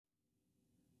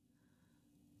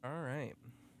All right.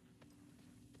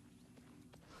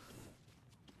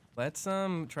 Let's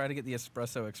try to get the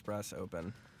Espresso Express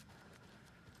open.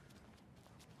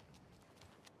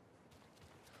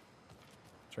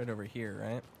 It's right over here,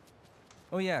 right?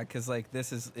 Oh yeah, because like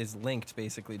this is linked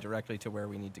basically directly to where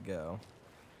we need to go.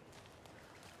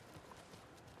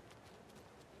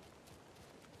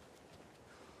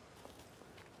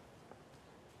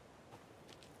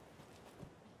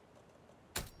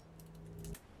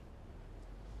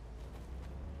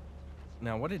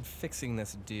 Now, what did fixing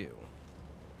this do?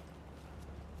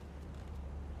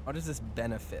 How does this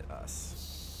benefit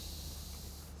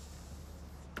us?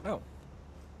 Oh.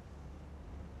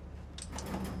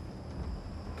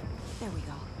 There we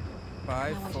go.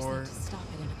 5, now 4. I just need to stop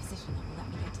it in a position that will let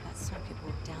me get to that circuit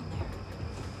board down there.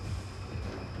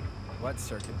 What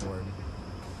circuit board?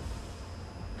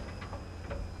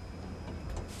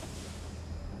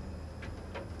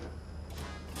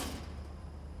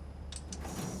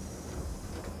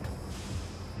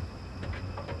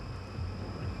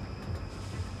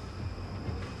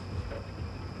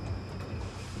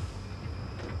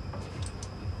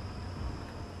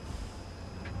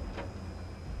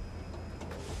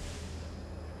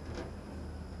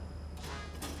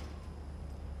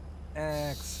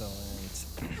 Excellent.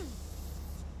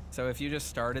 So if you just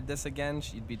started this again,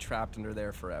 you'd be trapped under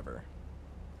there forever.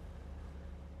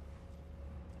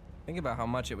 Think about how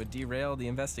much it would derail the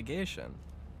investigation.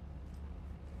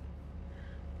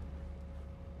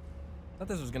 Thought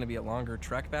this was going to be a longer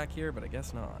trek back here, but I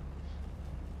guess not.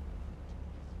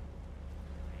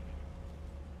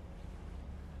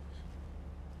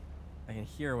 I can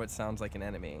hear what sounds like an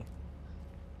enemy.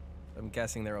 I'm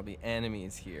guessing there will be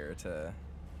enemies here to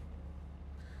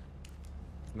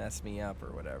mess me up or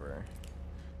whatever.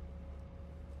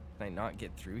 Can I not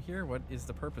get through here? What is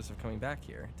the purpose of coming back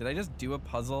here? Did I just do a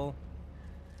puzzle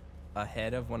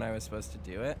ahead of when I was supposed to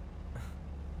do it?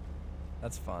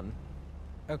 That's fun.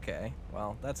 Okay,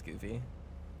 well, that's goofy.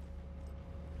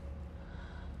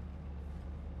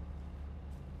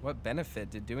 What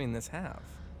benefit did doing this have?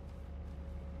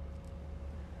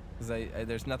 Because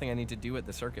there's nothing I need to do at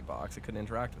the circuit box. I couldn't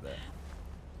interact with it.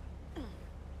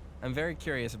 I'm very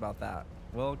curious about that.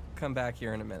 We'll come back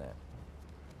here in a minute.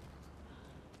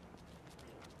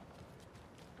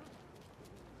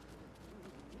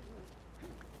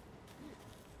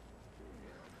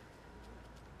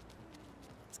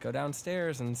 Let's go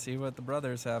downstairs and see what the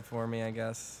brothers have for me, I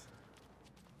guess.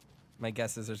 My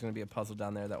guess is there's going to be a puzzle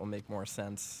down there that will make more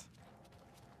sense.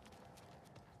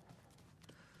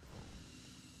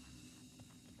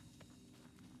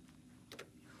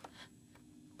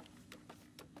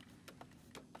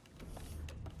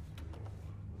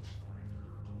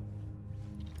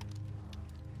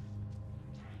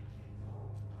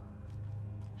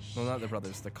 Well, not the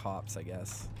brothers, the cops, I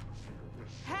guess.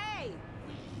 Hey!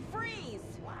 Freeze!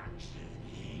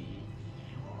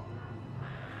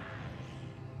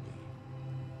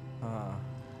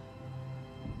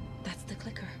 That's the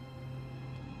clicker.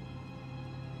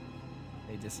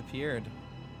 They disappeared.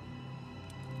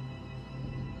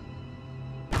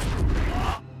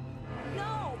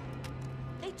 No!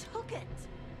 They took it!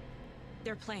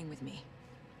 They're playing with me.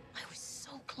 I was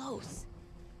so close.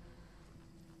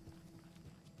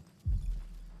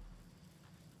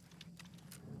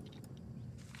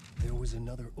 There was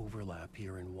another overlap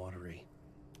here in Watery.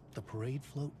 The parade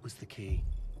float was the key.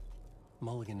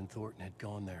 Mulligan and Thornton had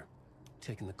gone there,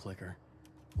 taken the clicker,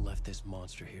 left this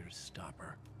monster here to stop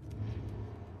her.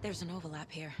 There's an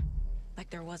overlap here, like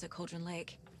there was at Cauldron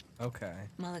Lake. Okay.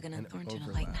 Mulligan and Thornton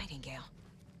are like Nightingale.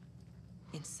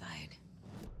 Inside,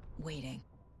 waiting.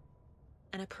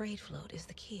 And a parade float is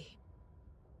the key.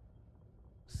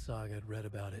 Saga had read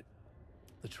about it.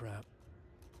 The trap.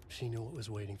 She knew what was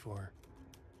waiting for her.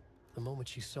 The moment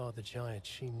she saw the giant,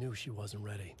 she knew she wasn't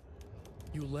ready.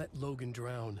 You let Logan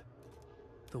drown.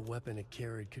 The weapon it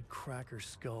carried could crack her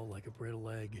skull like a brittle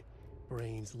egg.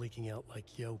 Brains leaking out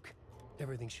like yolk.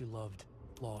 Everything she loved,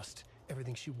 lost.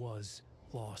 Everything she was,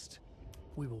 lost.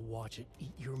 We will watch it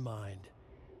eat your mind.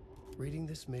 Reading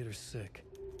this made her sick,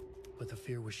 but the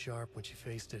fear was sharp when she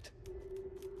faced it.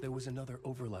 There was another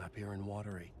overlap here in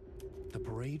Watery. The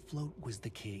parade float was the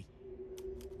key.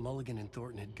 Mulligan and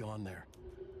Thornton had gone there,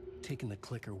 taken the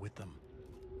clicker with them,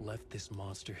 left this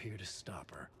monster here to stop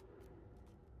her.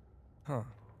 Huh.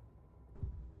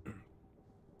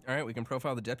 Alright, we can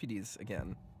profile the deputies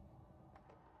again.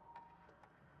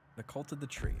 The Cult of the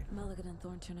Tree. Mulligan and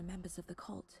Thornton are members of the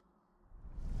cult.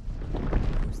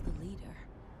 Who's the leader?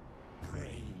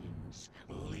 Brains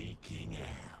leaking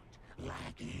out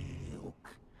like milk.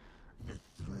 The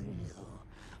thrill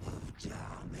of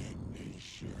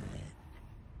domination.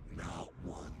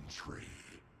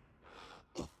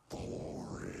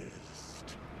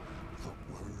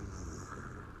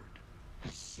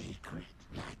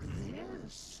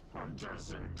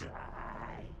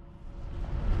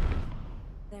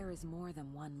 is more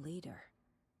than one leader.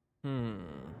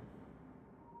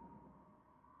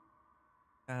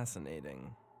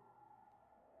 Fascinating.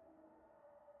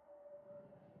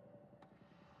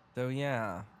 So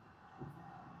yeah.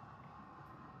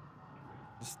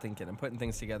 Just thinking, I'm putting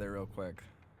things together real quick.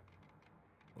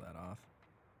 Pull that off.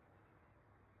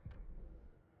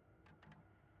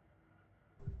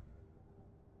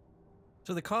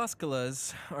 So the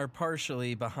Koskalas are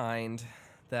partially behind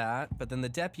that, but then the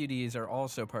deputies are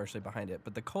also partially behind it.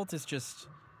 But the cult is just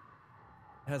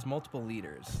has multiple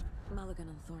leaders. Mulligan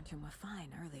and Thornton were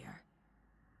fine earlier.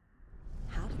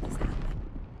 How did this happen?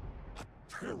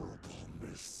 Terrible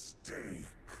mistake.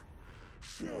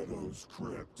 Shadows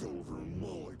crept over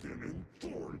Mulligan and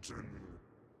Thornton.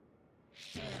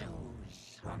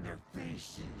 Shadows on their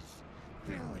faces,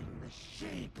 filling the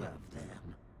shape of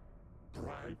them.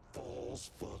 Bright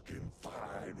Falls fucking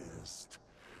finest.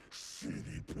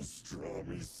 Shitty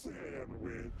pastrami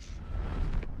sandwich.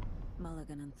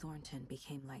 Mulligan and Thornton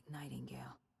became like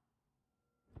Nightingale.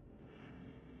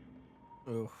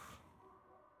 Oof.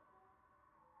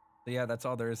 So yeah, that's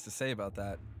all there is to say about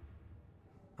that.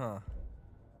 Huh.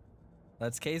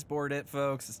 Let's caseboard it,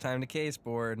 folks. It's time to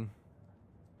caseboard.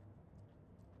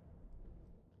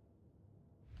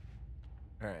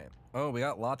 Alright. Oh, we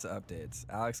got lots of updates.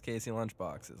 Alex Casey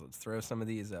lunchboxes. Let's throw some of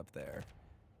these up there.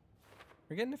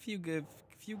 We're getting a few good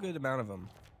amount of them.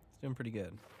 It's doing pretty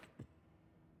good.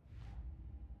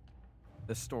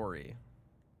 The story.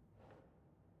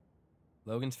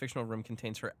 Logan's fictional room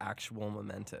contains her actual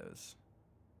mementos.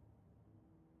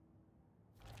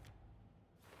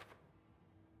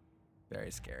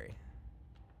 Very scary.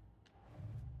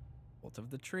 Bolt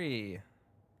of the tree.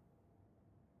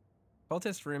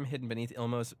 Cultist room hidden beneath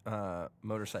Ilmo's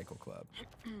motorcycle club.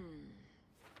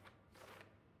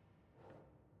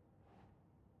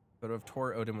 Photo of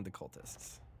Tor Odin with the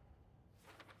cultists.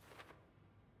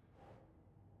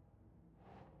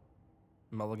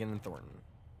 Mulligan and Thornton.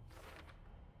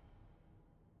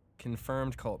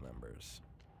 Confirmed cult members.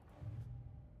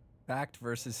 Fact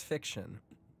versus fiction.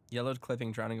 Yellowed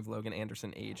clipping drowning of Logan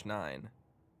Anderson, age 9.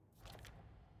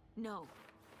 No,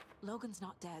 Logan's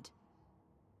not dead.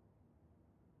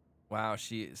 Wow,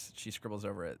 she scribbles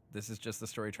over it. This is just the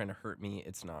story trying to hurt me.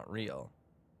 It's not real.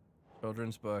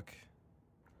 Children's book.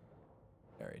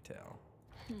 Fairy tale.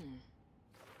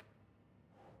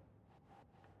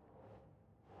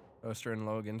 Poster in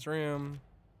Logan's room.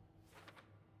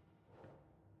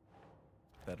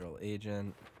 Federal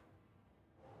agent.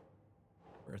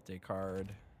 Birthday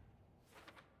card.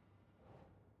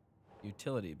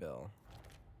 Utility bill.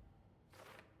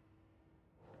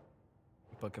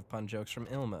 Book of pun jokes from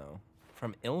Ilmo.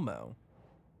 From Ilmo?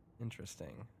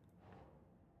 Interesting.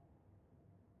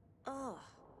 Ugh.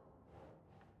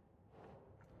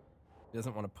 He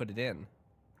doesn't want to put it in.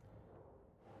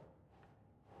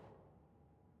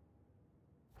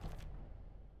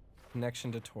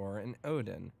 Connection to Tor and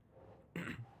Odin.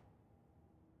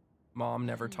 Mom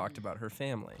never talked about her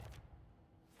family.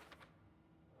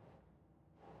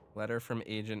 Letter from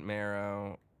Agent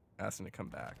Marrow asking to come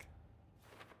back.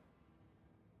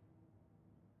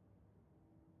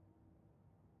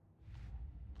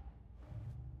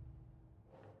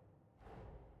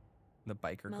 The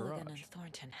biker Mulligan garage. and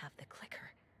Thornton have the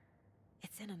clicker.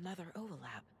 It's in another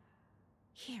overlap.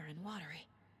 Here in Watery.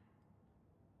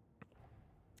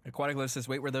 Aquatic Lift says,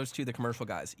 wait, were those two the commercial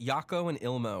guys? Yako and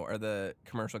Ilmo are the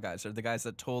commercial guys. They're the guys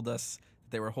that told us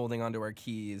that they were holding onto our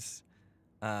keys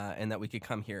and that we could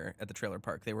come here at the trailer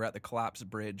park. They were at the collapsed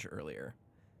bridge earlier.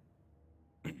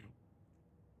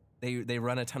 They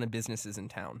run a ton of businesses in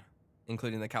town,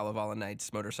 including the Kalevala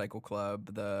Knights Motorcycle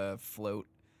Club, the float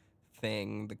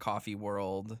thing, the coffee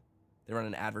world. They run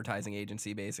an advertising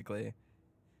agency, basically.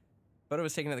 Photo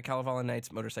was taken at the Kalevala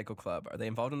Knights Motorcycle Club. Are they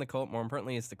involved in the cult? More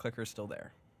importantly, is the clicker still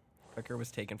there? Clicker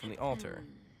was taken from the altar.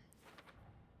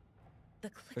 The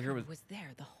clicker was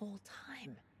there the whole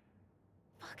time.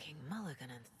 Fucking Mulligan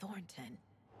and Thornton.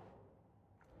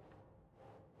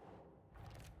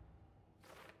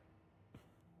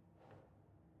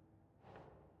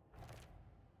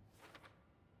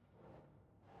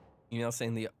 Email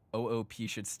saying the OOP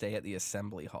should stay at the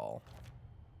assembly hall.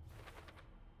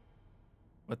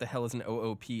 What the hell is an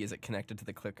OOP? Is it connected to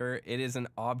the clicker? It is an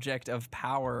object of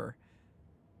power.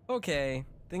 Okay,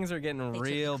 things are getting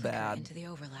real bad. Into the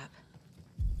overlap.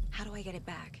 How do I get it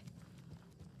back?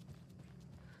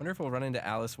 Wonder if we'll run into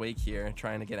Alice Wake here,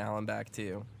 trying to get Alan back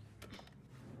too.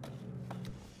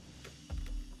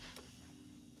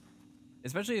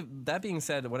 Especially, that being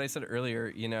said, what I said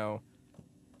earlier, you know,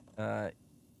 I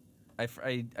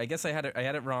guess I had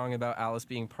it wrong about Alice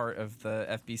being part of the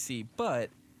FBC, but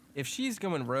if she's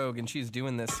going rogue and she's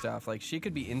doing this stuff, like, she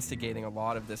could be instigating a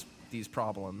lot of these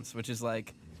problems, which is,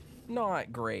 like,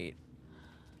 not great.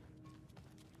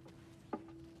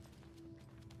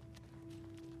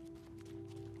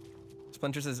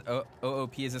 Splinter says,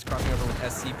 OOP, is this crossing over with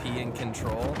SCP and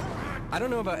Control? I don't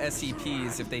know about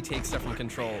SCPs if they take stuff from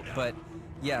Control, but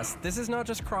yes, this is not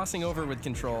just crossing over with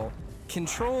Control.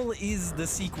 Control is the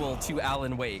sequel to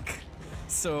Alan Wake.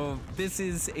 So this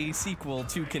is a sequel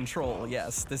to Control,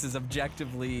 yes. This is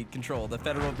objectively Control. The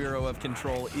Federal Bureau of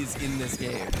Control is in this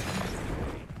game.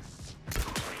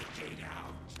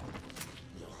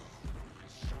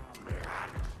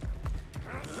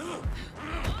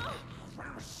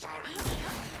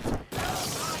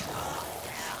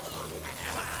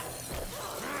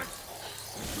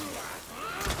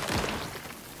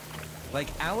 Like,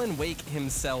 Alan Wake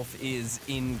himself is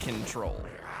in Control,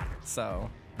 so.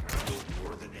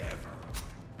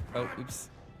 Oh, oops.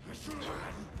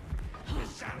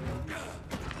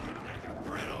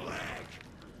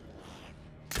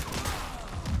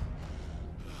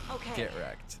 Okay. Get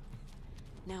wrecked.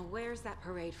 Now where's that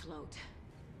parade float?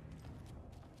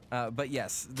 But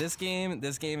yes, this game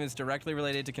is directly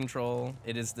related to Control.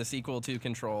 It is the sequel to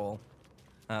Control.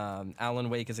 Alan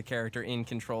Wake is a character in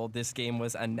Control. This game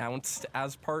was announced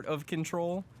as part of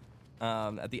Control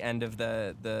at the end of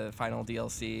the final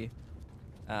DLC.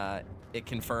 It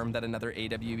confirmed that another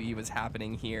AWE was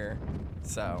happening here.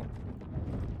 So,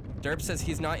 Derp says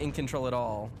he's not in Control at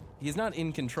all. He's not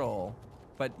in Control,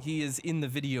 but he is in the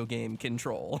video game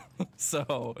Control.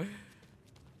 So.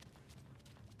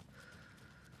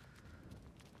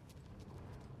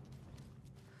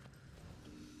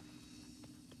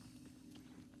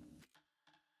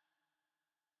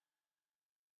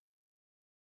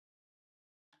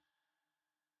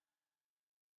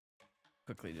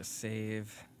 Quickly just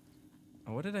save.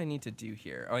 Oh, what did I need to do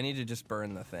here? Oh, I need to just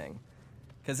burn the thing.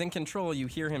 Because in Control, you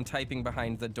hear him typing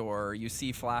behind the door. You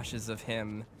see flashes of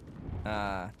him,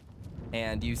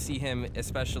 and you see him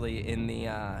especially in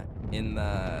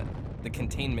the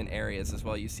containment areas as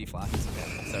well. You see flashes of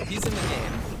him. So he's in the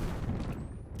game.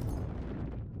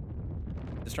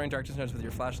 Destroying darkness nodes with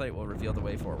your flashlight will reveal the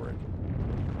way forward.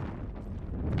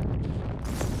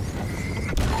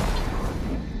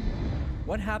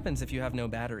 What happens if you have no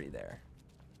battery there?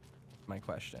 My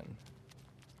question.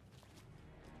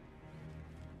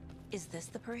 Is this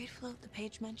the parade float the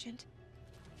page mentioned?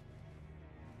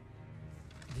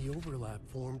 The overlap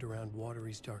formed around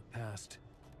Watery's dark past.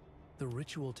 The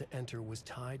ritual to enter was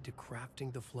tied to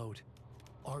crafting the float.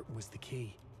 Art was the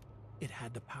key. It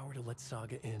had the power to let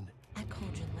Saga in. At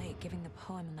Cauldron Lake, giving the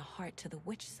poem and the heart to the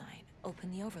witch sign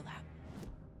opened the overlap.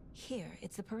 Here,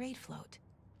 it's the parade float.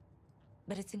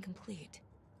 But it's incomplete.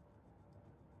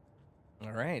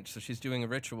 All right, so she's doing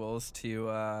rituals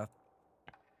to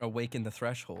awaken the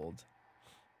threshold.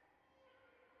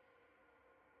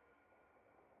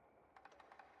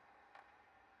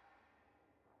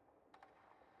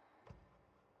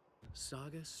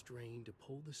 Saga strained to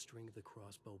pull the string of the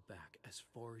crossbow back as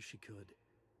far as she could.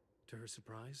 To her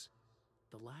surprise,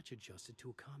 the latch adjusted to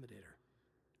accommodate her.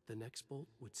 The next bolt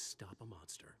would stop a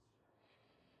monster.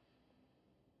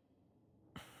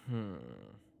 All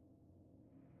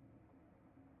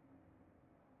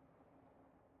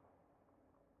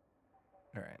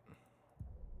right.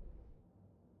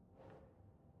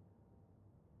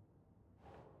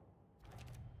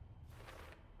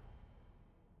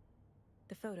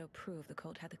 The photo proved the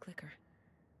cult had the clicker.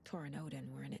 Tor and Odin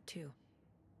were in it too.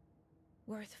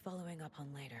 Worth following up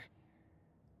on later.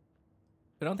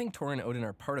 I don't think Tor and Odin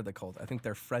are part of the cult. I think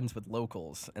they're friends with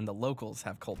locals, and the locals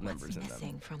have cult members in them. What's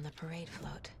missing from the parade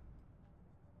float?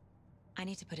 I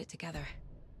need to put it together.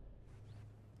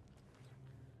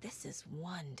 This is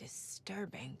one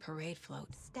disturbing parade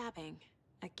float. Stabbing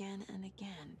again and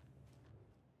again.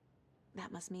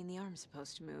 That must mean the arm's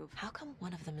supposed to move. How come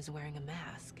one of them is wearing a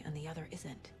mask and the other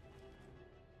isn't?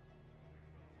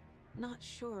 Not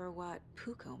sure what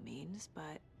Puko means,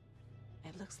 but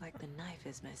it looks like the knife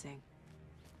is missing.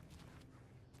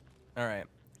 All right,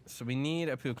 so we need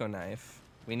a Puko knife.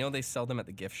 We know they sell them at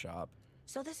the gift shop.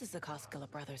 So this is the Koskela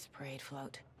Brothers parade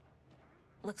float.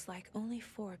 Looks like only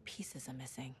 4 pieces are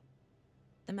missing.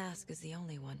 The mask is the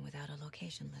only one without a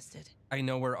location listed. I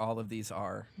know where all of these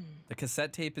are. The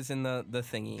cassette tape is in the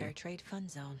thingy. Fair Trade Fun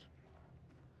Zone.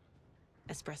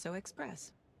 Espresso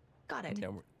Express. Got it.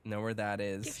 Know where that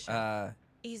is. Gift shop.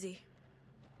 Easy.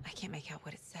 I can't make out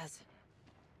what it says.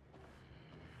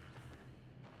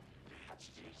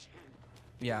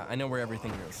 Yeah, I know where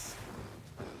everything is.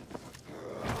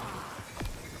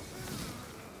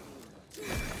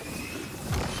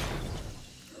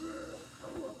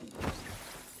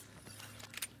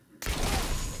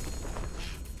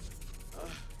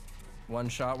 One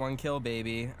shot, one kill,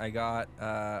 baby. I got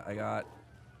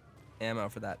ammo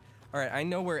for that. All right, I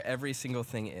know where every single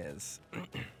thing is.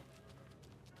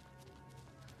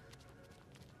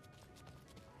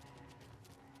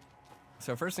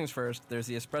 So first things first, there's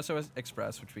the Espresso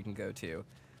Express, which we can go to.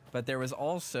 But there was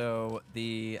also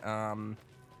the,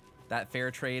 that Fair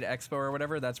Trade Expo or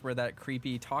whatever. That's where that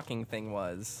creepy talking thing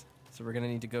was. So we're gonna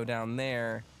need to go down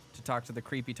there to talk to the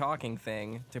creepy talking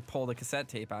thing to pull the cassette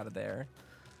tape out of there.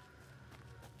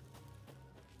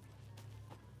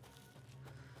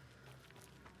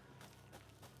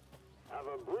 Have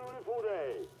a beautiful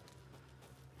day.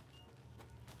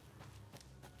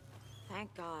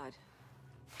 Thank God.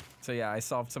 So yeah, I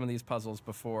solved some of these puzzles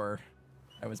before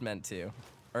I was meant to.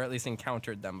 Or at least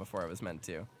encountered them before I was meant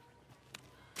to.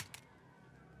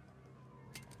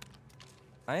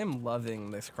 I am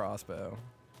loving this crossbow.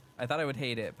 I thought I would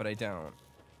hate it, but I don't.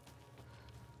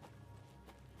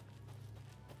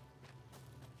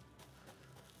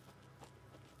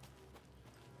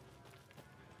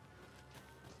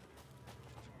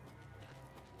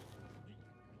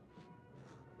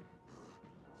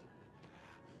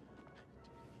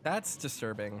 That's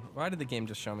disturbing. Why did the game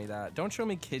just show me that? Don't show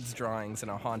me kids' drawings in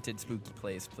a haunted, spooky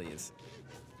place, please.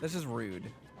 That's just rude.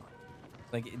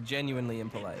 Like, genuinely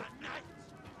impolite.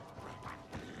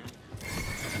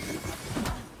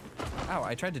 Ow,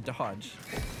 I tried to dodge.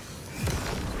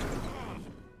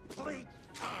 Plate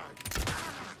card.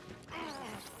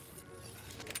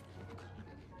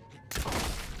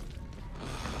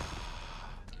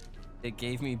 It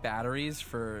gave me batteries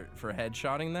for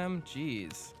headshotting them?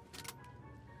 Jeez.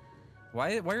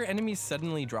 Why are enemies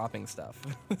suddenly dropping stuff?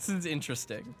 This is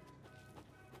interesting.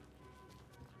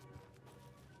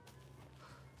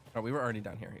 Oh, we were already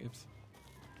down here. Oops.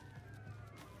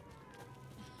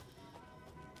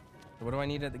 What do I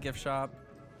need at the gift shop?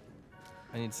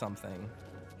 I need something.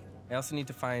 I also need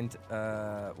to find,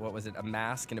 what was it? A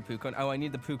mask and a puko. Oh, I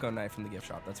need the puko knife from the gift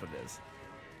shop. That's what it is.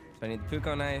 So I need the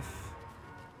puko knife.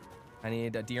 I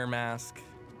need a deer mask.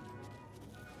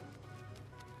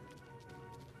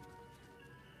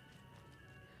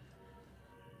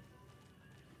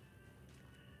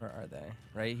 Where are they?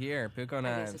 Right here, puko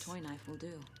knives. I guess a toy knife will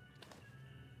do.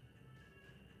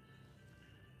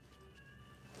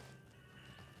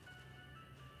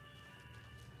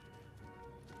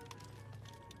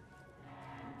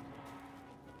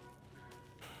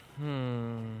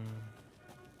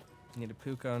 Need a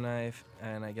puko knife,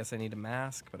 and I guess I need a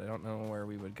mask, but I don't know where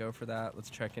we would go for that. Let's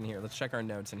check in here. Let's check our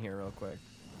notes in here real quick.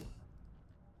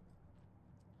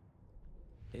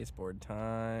 Baseboard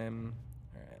time.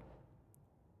 All right.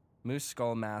 Moose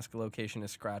skull mask location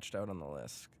is scratched out on the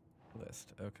list.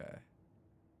 Okay.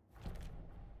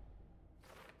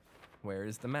 Where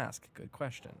is the mask? Good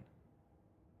question.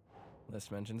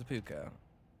 List mentions a puko.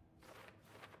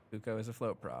 Puko is a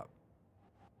float prop.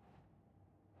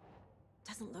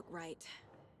 Doesn't look right.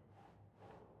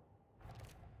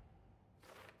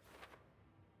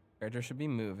 Character should be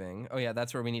moving. Oh yeah,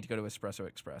 that's where we need to go to Espresso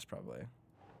Express, probably.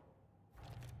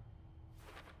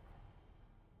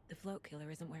 The float killer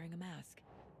isn't wearing a mask.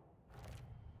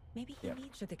 Maybe he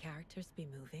needs for the characters to be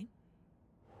moving.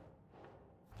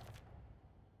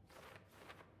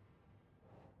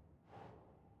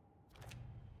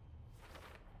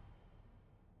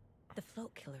 The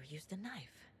float killer used a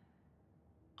knife.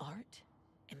 Art?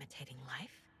 Imitating life?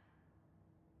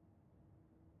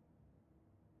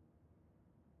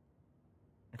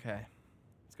 Okay.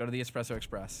 Let's go to the Espresso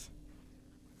Express.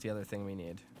 It's the other thing we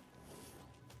need.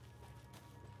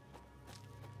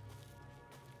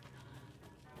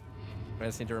 I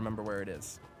just need to remember where it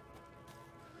is.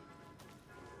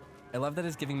 I love that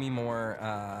it's giving me more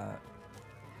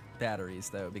batteries,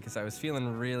 though, because I was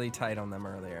feeling really tight on them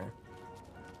earlier.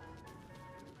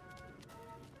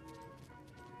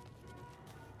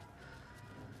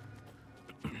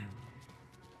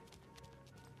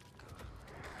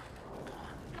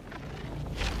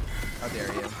 How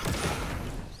dare you?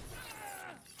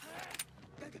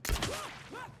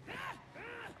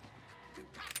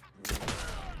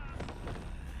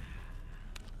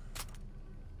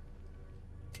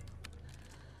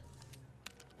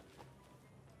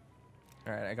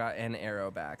 All right, I got an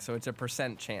arrow back, so it's a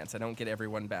 % chance. I don't get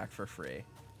everyone back for free.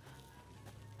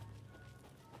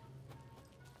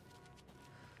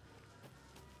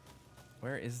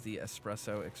 Where is the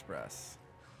Espresso Express?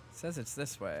 It says it's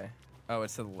this way. Oh,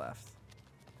 it's to the left.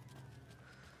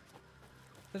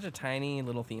 Such a tiny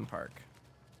little theme park.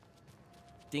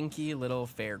 Dinky little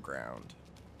fairground.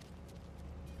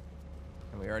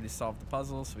 And we already solved the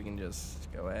puzzle, so we can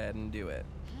just go ahead and do it.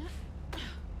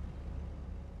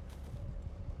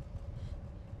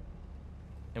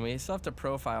 And we still have to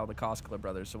profile the Koskela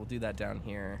brothers, so we'll do that down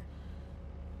here.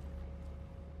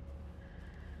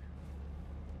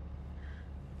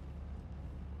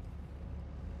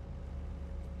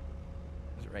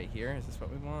 Is it right here? Is this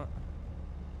what we want?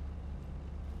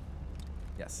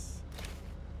 Yes.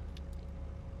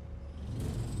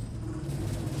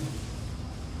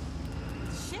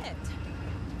 Shit!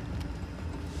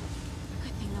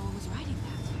 Good thing no one was writing that.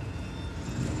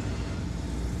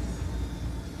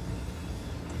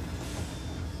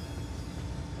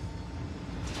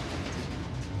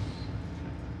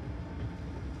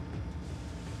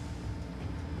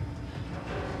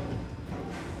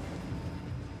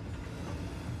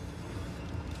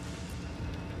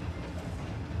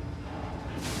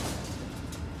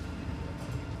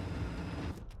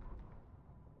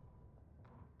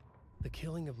 The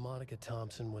killing of Monica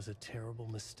Thompson was a terrible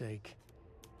mistake.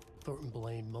 Thornton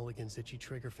blamed Mulligan's itchy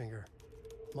trigger finger.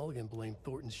 Mulligan blamed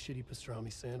Thornton's shitty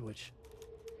pastrami sandwich.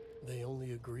 They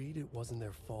only agreed it wasn't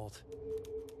their fault.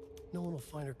 No one will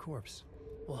find her corpse.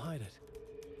 We'll hide it.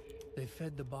 They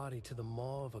fed the body to the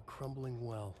maw of a crumbling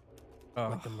well,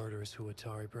 like the murderous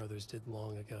Huatari brothers did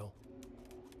long ago.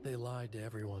 They lied to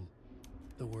everyone.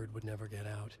 The word would never get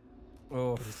out.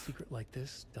 Oh. But a secret like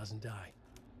this doesn't die.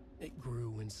 It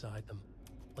grew inside them,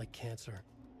 like cancer.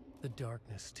 The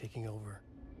darkness taking over,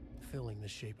 filling the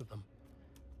shape of them.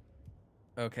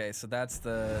 Okay, so that's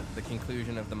the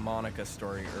conclusion of the Monica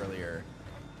story earlier.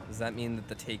 Does that mean that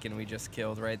the Taken we just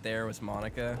killed right there was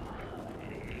Monica?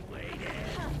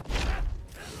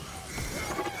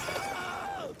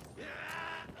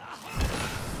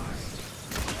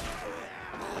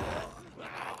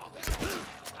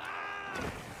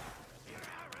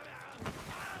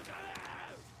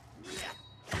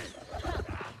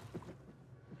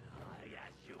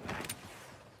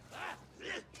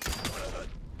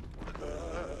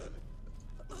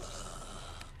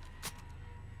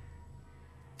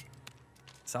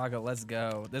 Saga, let's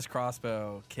go. This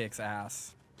crossbow kicks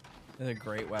ass. It's a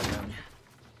great weapon.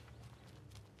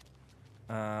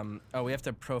 Oh, we have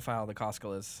to profile the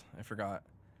Koskelas. I forgot.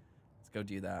 Let's go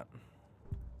do that.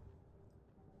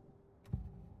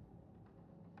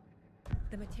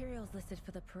 The materials listed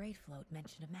for the parade float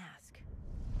mention a mask.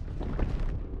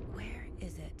 Where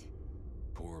is it?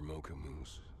 Poor Mocha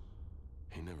Moose.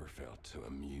 He never failed to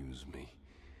amuse me.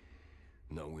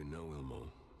 Now we know, Ilmo,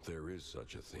 there is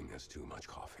such a thing as too much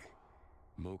coffee.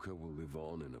 Mocha will live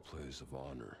on in a place of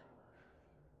honor.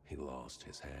 He lost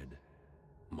his head.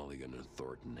 Mulligan and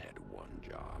Thornton had one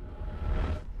job.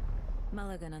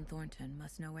 Mulligan and Thornton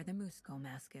must know where the Moose Skull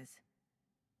mask is.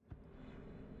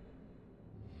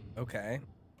 Okay.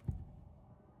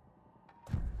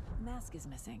 Mask is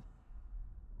missing.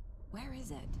 Where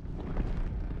is it?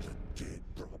 The dead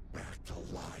brought back to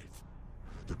life.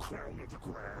 The crown of the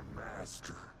Grand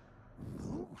Master.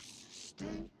 Moose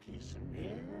steak is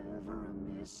never a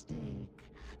mistake.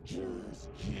 Just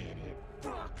get it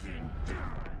fucking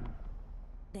done.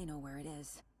 They know where it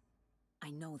is.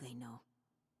 I know they know.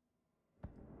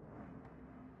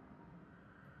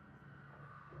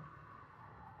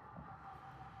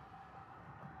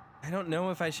 I don't know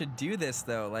if I should do this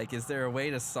though. Like, is there a way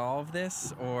to solve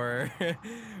this or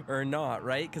or not,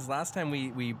 right? Because last time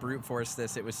we brute forced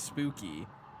this, it was spooky.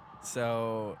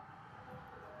 So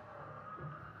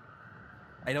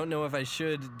I don't know if I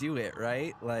should do it,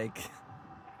 right? Like,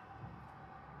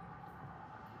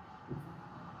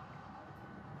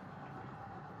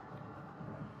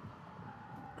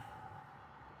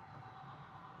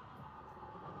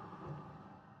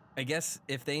 I guess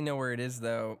if they know where it is,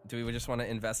 though, do we just want to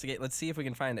investigate? Let's see if we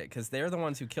can find it, because they're the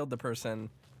ones who killed the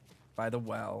person by the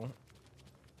well.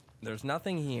 There's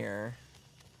nothing here.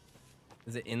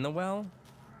 Is it in the well?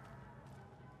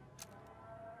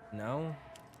 No?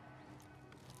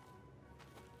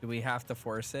 Do we have to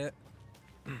force it?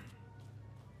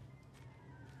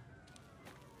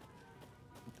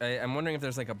 I'm wondering if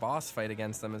there's like a boss fight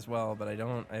against them as well, but I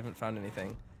haven't found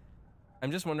anything.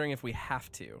 I'm just wondering if we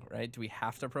have to, right? Do we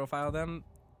have to profile them?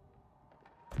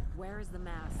 Where is the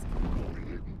mask?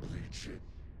 Didn't bleach it.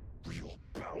 Real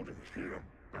bout of him.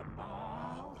 The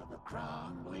maw of the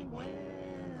crumbling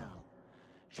well.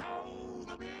 Show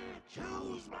the bitch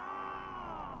who's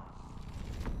boss.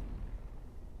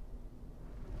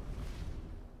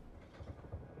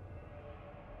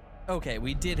 Okay,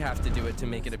 we did have to do it to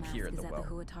make it This appear in mask the is well. at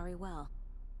the Huatari well,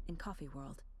 in Coffee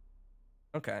World.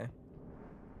 Okay.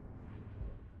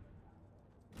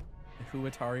 The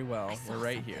Huatari well. I saw We're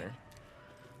right something. here.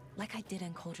 Like I did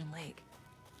in Cauldron Lake.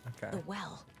 Okay. The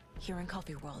well, here in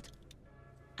Coffee World.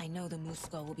 I know the Moose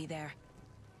Skull will be there.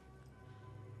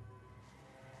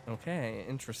 Okay,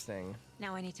 interesting.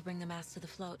 Now I need to bring the mask to the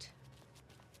float.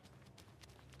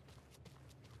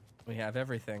 We have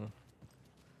everything.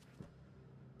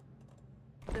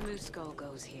 The moose skull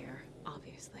goes here,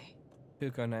 obviously.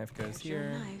 Puko knife goes There's your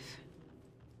here. knife.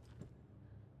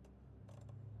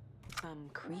 Some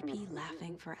creepy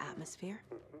laughing for atmosphere.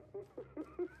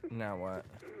 Now what?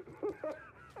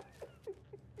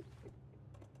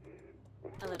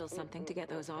 A little something to get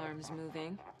those arms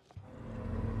moving.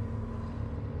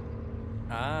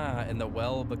 Ah, and the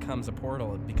well becomes a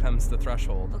portal. It becomes the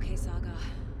threshold. Okay, Saga.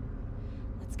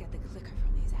 Let's get the clicker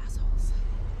from these assholes.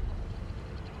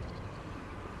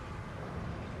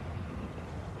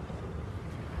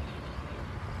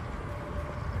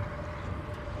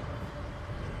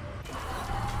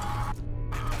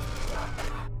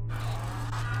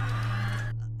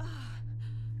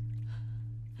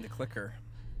 The clicker.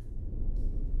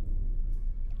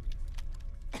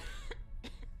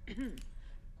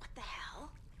 What the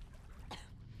hell?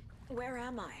 Where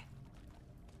am I?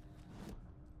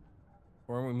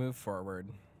 Or we move forward.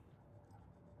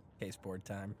 Caseboard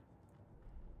time.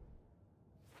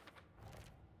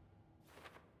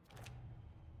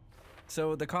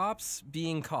 So the cops,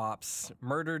 being cops,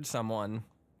 murdered someone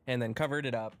and then covered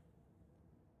it up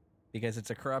because it's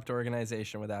a corrupt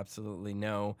organization with absolutely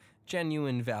no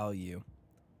genuine value.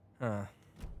 Huh.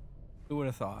 Who would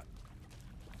have thought?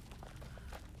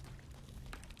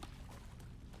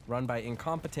 Run by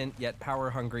incompetent yet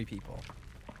power-hungry people.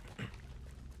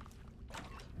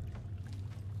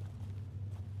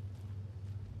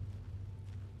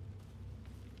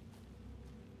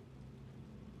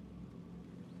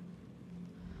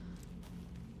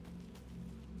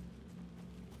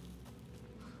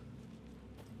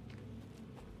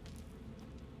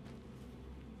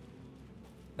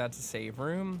 That's a save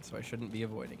room, so I shouldn't be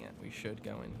avoiding it. We should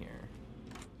go in here.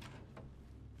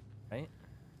 Right?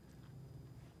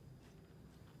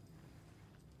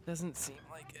 Doesn't seem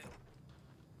like it.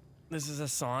 This is a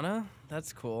sauna?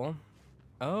 That's cool.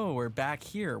 Oh, we're back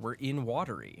here. We're in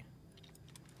Watery.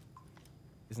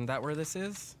 Isn't that where this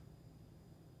is?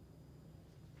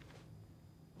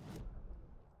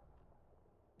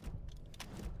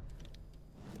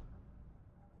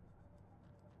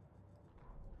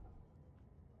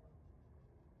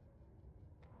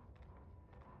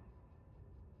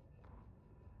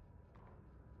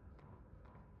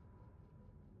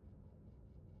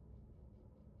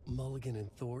 Mulligan and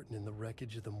Thornton in the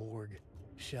wreckage of the morgue,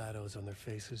 shadows on their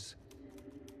faces.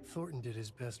 Thornton did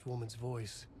his best woman's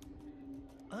voice.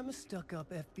 I'm a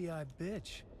stuck-up FBI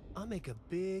bitch. I'll make a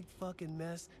big fucking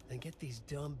mess and get these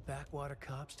dumb backwater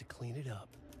cops to clean it up.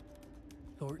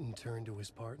 Thornton turned to his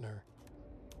partner.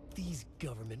 These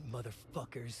government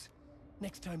motherfuckers.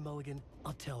 Next time, Mulligan,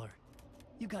 I'll tell her.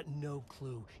 You got no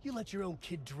clue. You let your own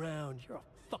kid drown. You're a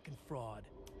fucking fraud.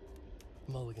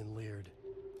 Mulligan leered.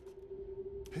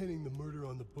 Pinning the murder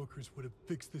on the Bookers would have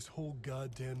fixed this whole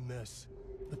goddamn mess.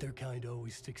 But their kind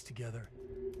always sticks together.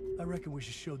 I reckon we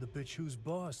should show the bitch who's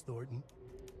boss, Thornton.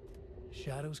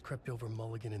 Shadows crept over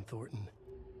Mulligan and Thornton.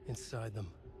 Inside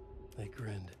them, they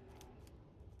grinned.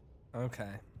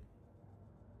 Okay.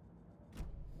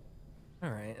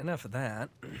 Alright, enough of that.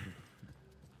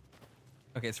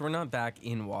 Okay, so we're not back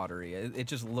in Watery. It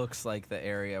just looks like the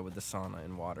area with the sauna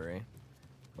in Watery.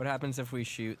 What happens if we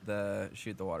shoot the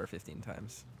water 15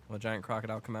 times? Will a giant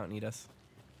crocodile come out and eat us?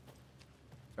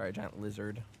 Sorry, a giant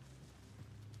lizard.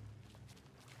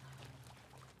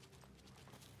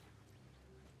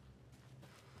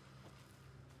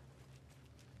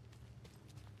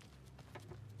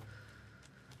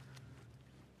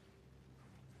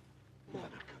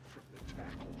 Monica from the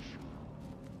tackle shop.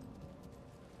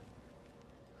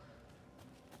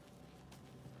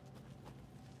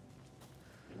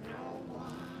 No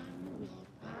one will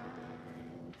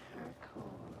find her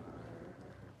corpse.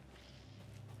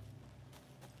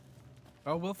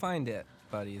 Oh, we'll find it,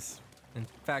 buddies. In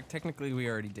fact, technically we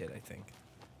already did, I think.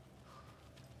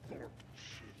 Thornton,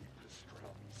 shitty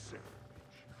pastrami sandwich.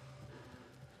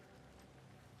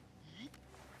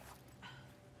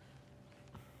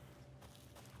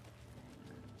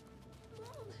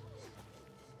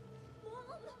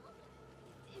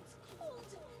 It's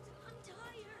cold. I'm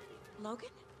tired. Logan?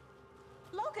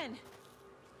 Logan!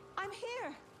 I'm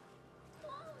here!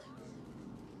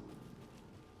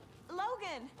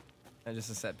 Logan! Just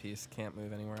a set piece. Can't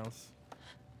move anywhere else.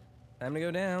 Time to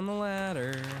go down the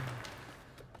ladder.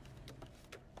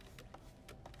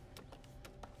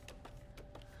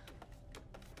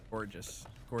 Gorgeous.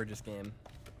 Gorgeous game.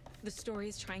 The story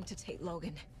is trying to take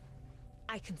Logan.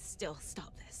 I can still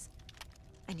stop this.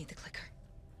 I need the clicker.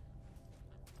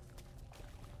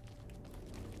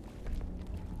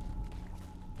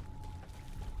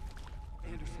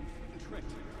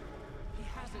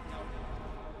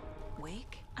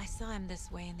 guess I'm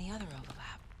this way in the other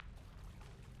overlap.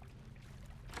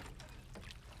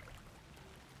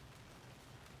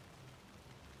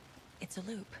 It's a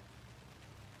loop.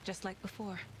 Just like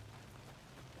before.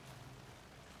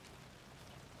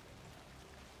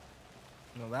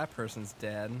 Well, that person's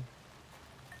dead.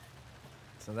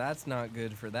 So that's not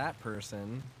good for that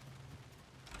person.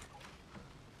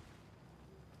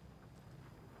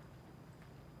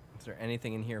 Is there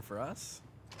anything in here for us?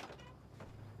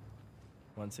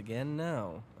 Once again,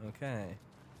 no. Okay.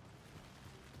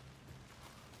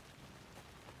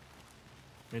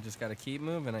 We just gotta keep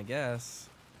moving, I guess.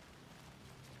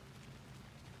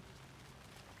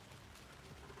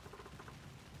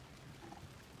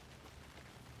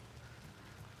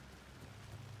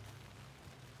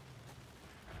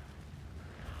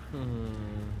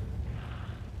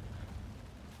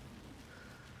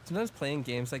 Sometimes playing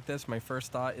games like this, my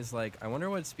first thought is like, I wonder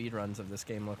what speedruns of this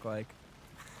game look like.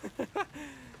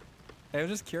 I'm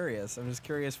just curious. I'm just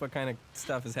curious what kind of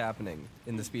stuff is happening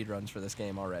in the speedruns for this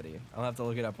game already. I'll have to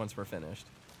look it up once we're finished.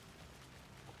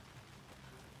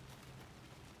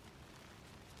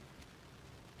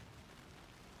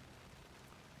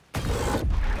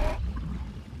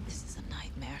 This is a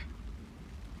nightmare.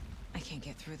 I can't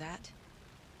get through that.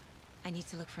 I need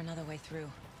to look for another way through.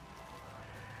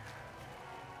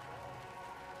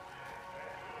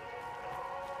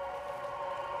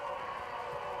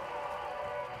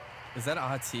 Is that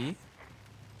Ati?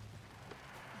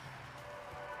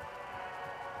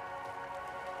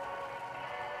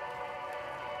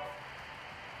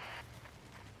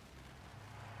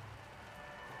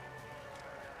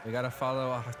 We gotta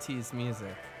follow Ati's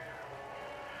music.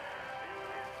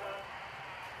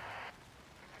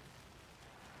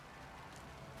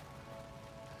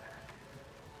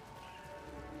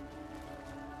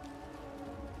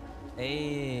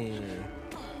 Hey,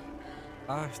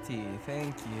 Ati,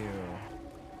 thank you.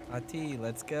 Ati,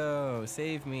 let's go.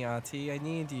 Save me, Ati. I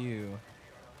need you.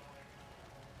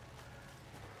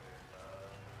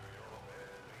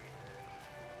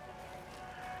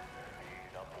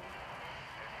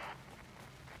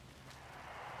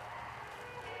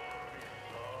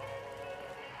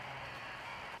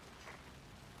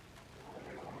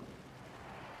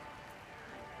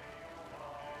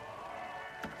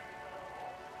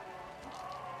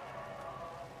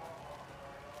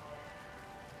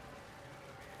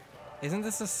 Isn't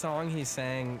this a song he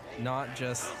sang, not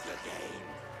just...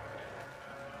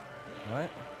 What?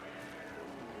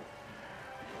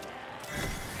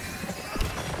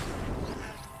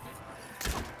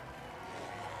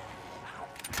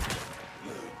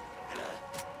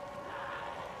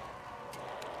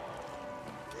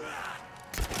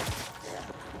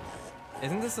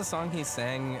 Isn't this a song he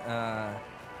sang,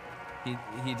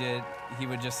 he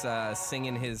would just sing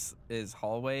in his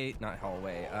hallway, not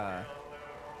hallway,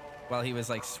 while he was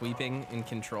like sweeping in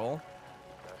Control?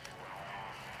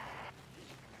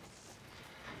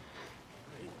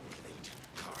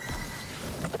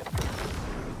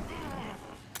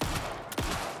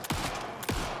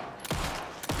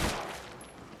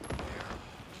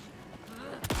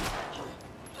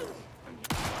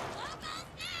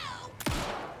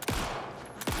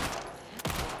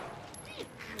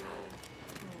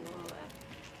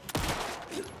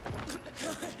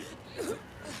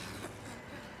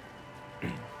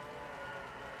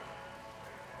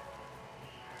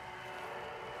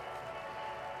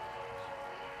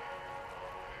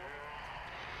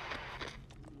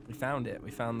 We found it.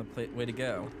 We found the way to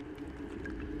go.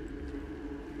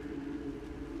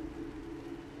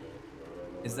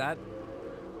 Is that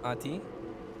Ati?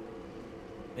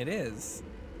 It is.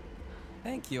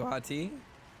 Thank you, Ati.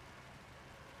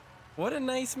 What a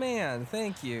nice man.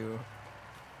 Thank you.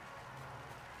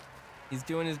 He's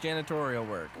doing his janitorial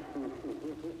work.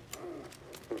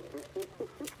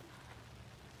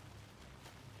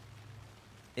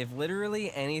 If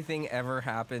literally anything ever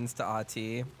happens to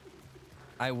Ati,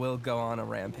 I will go on a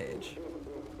rampage.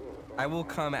 I will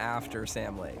come after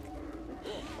Sam Lake.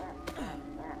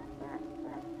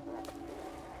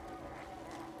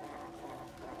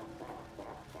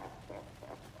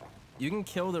 You can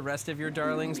kill the rest of your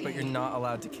darlings, but you're not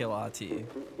allowed to kill Ati.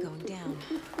 Going down.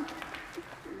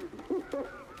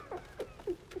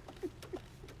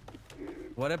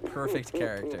 What a perfect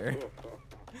character.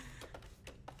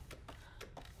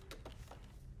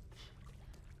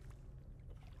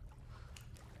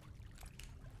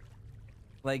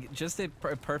 Like, just a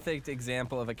perfect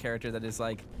example of a character that is,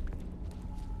 like,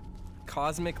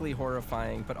 cosmically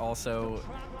horrifying, but also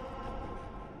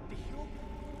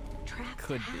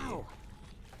could How?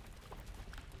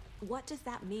 What does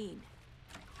that mean? be.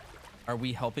 Are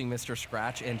we helping Mr.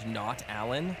 Scratch and not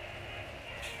Alan?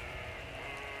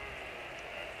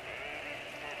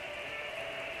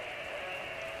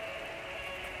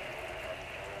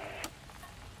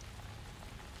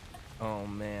 Oh,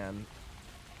 man.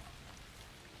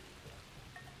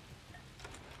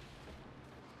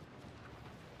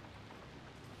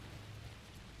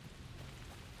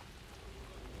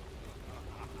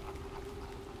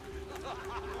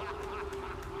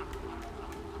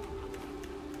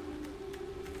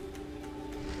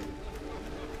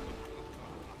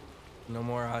 No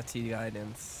more AT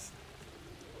guidance.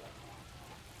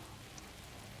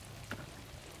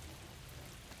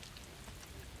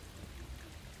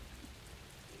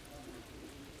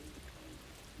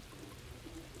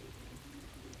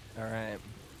 All right.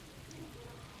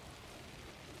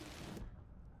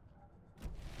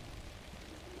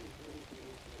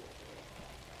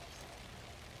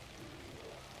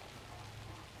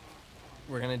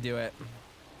 We're gonna do it.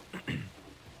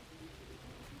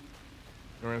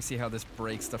 We're gonna see how this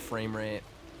breaks the frame rate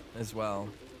as well.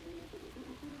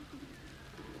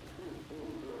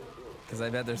 Because I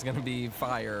bet there's gonna be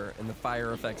fire, and the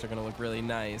fire effects are gonna look really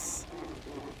nice.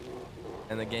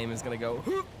 And the game is gonna go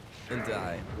whoop and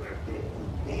die.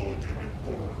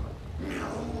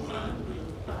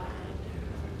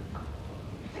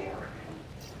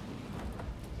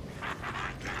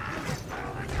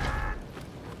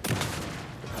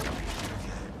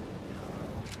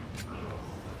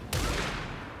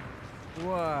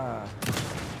 Whoa.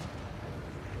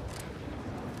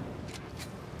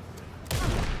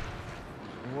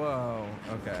 Whoa,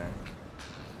 okay.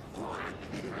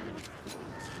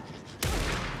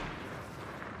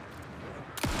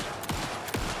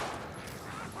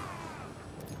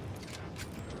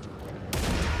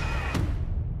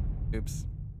 Oops.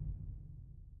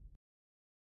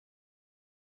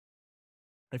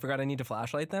 I forgot I need to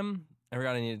flashlight them. I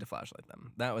forgot I needed to flashlight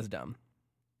them. That was dumb.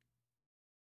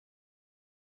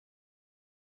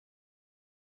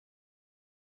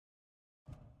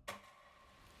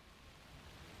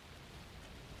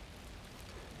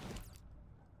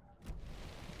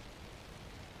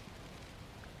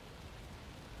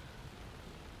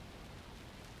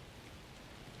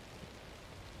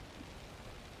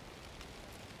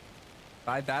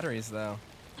 Five batteries, though.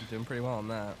 I'm doing pretty well on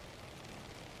that.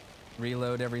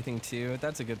 Reload everything, too.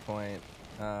 That's a good point.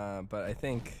 But I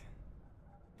think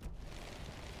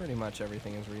pretty much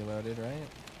everything is reloaded, right?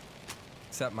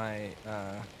 Except my,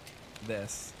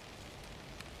 this.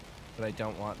 But I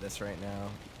don't want this right now.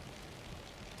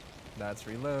 That's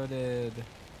reloaded.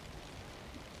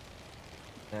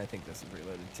 And I think this is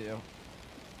reloaded, too.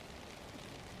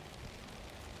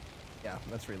 Yeah,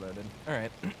 that's reloaded. All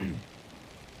right.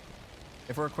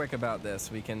 If we're quick about this,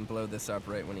 we can blow this up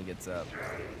right when he gets up.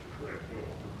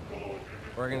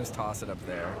 Or I can just toss it up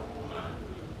there.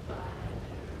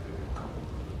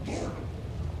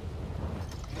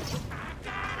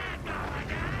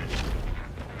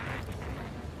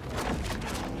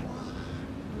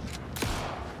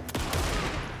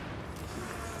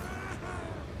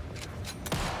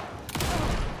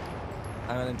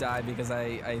 I'm gonna die because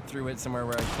I threw it somewhere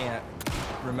where I can't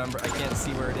remember. I can't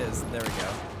see where it is. There we go.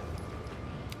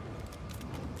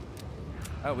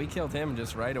 Oh, we killed him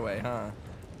just right away, huh?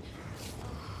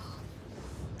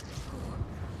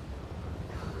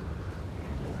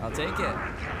 I'll take it.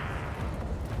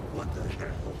 What the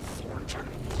hell, Thornton?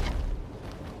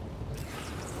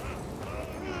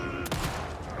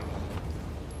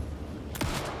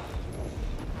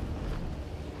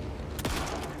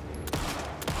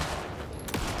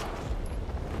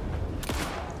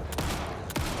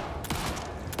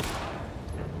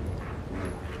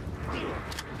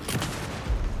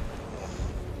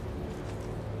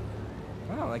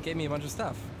 Wow, that gave me a bunch of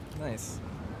stuff. Nice.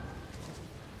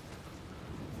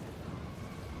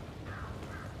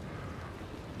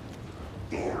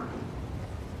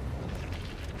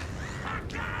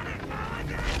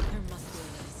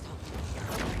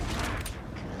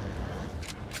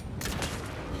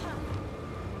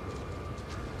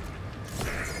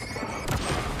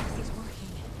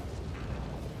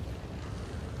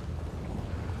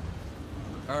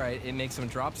 Alright, it makes him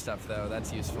drop stuff though,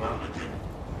 that's useful.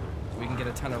 We can get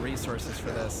a ton of resources for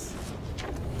this.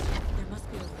 There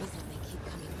must be a reason they keep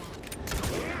coming back.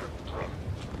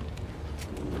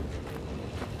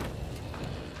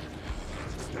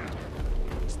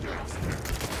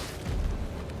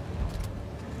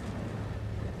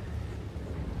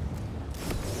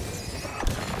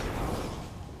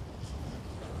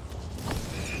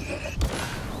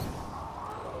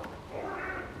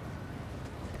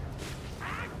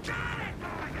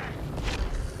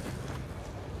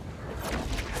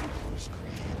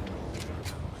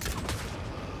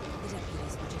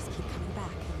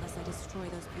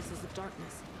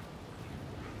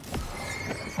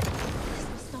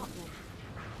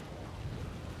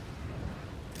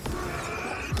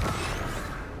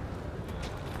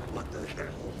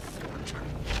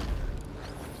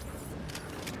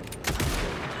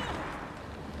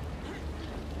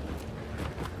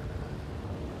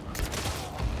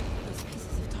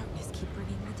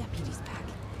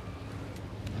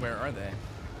 Where are they?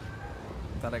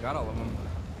 Thought I got all of them.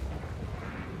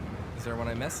 Is there one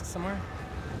I missed somewhere?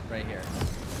 Right here.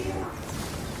 There.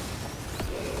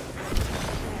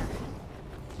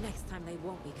 Next time they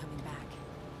won't be coming back.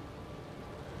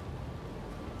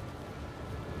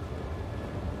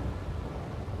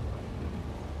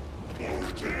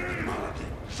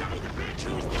 Show the bitch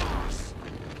who's boss!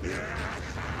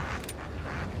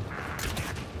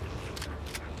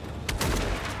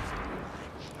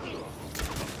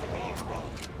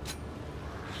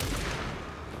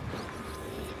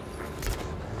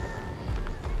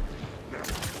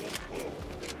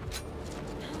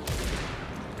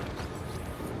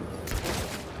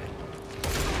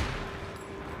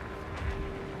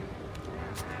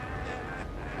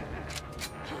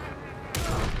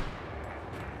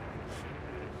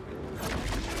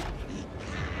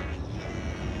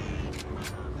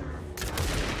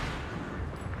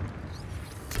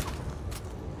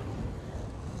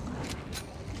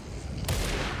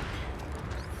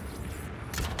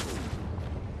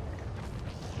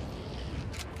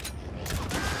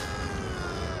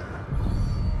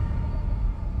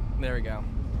 There we go.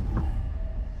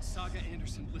 Saga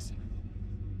Anderson, listen.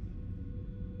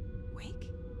 Wake?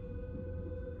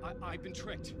 I've been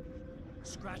tricked.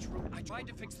 Scratch wrote. I tried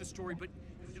to fix the story, but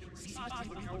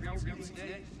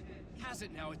has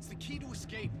it now. It's the key to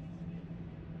escape.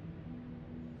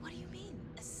 What do you mean,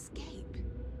 escape?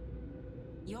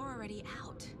 You're already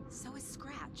out. So is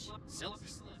Scratch.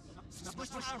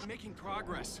 We're making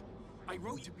progress. I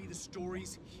wrote to be the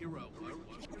story's hero.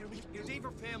 Save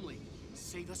her family.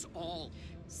 Save us all.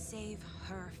 Save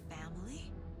her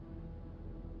family?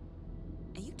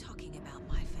 Are you talking about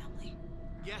my family?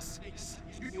 Yes,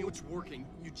 you know it's working.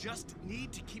 You just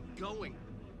need to keep going.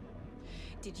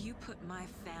 Did you put my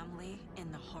family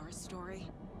in the horror story?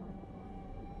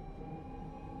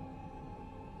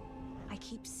 I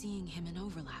keep seeing him in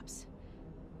overlaps,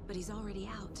 but he's already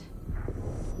out.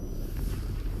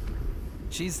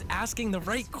 She's asking the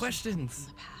right From questions.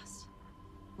 the past,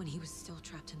 when he was still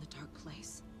trapped in the dark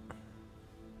place.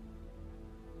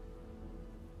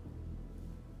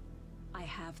 I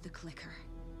have the clicker.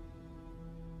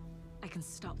 I can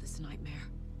stop this nightmare.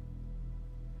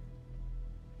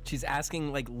 She's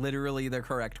asking, like, literally the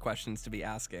correct questions to be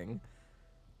asking.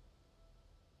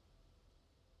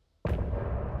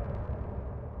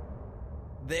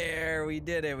 There, we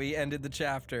did it. We ended the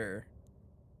chapter.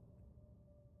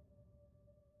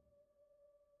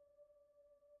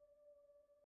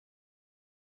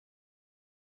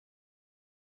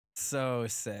 So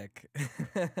sick.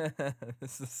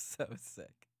 This is so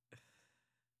sick.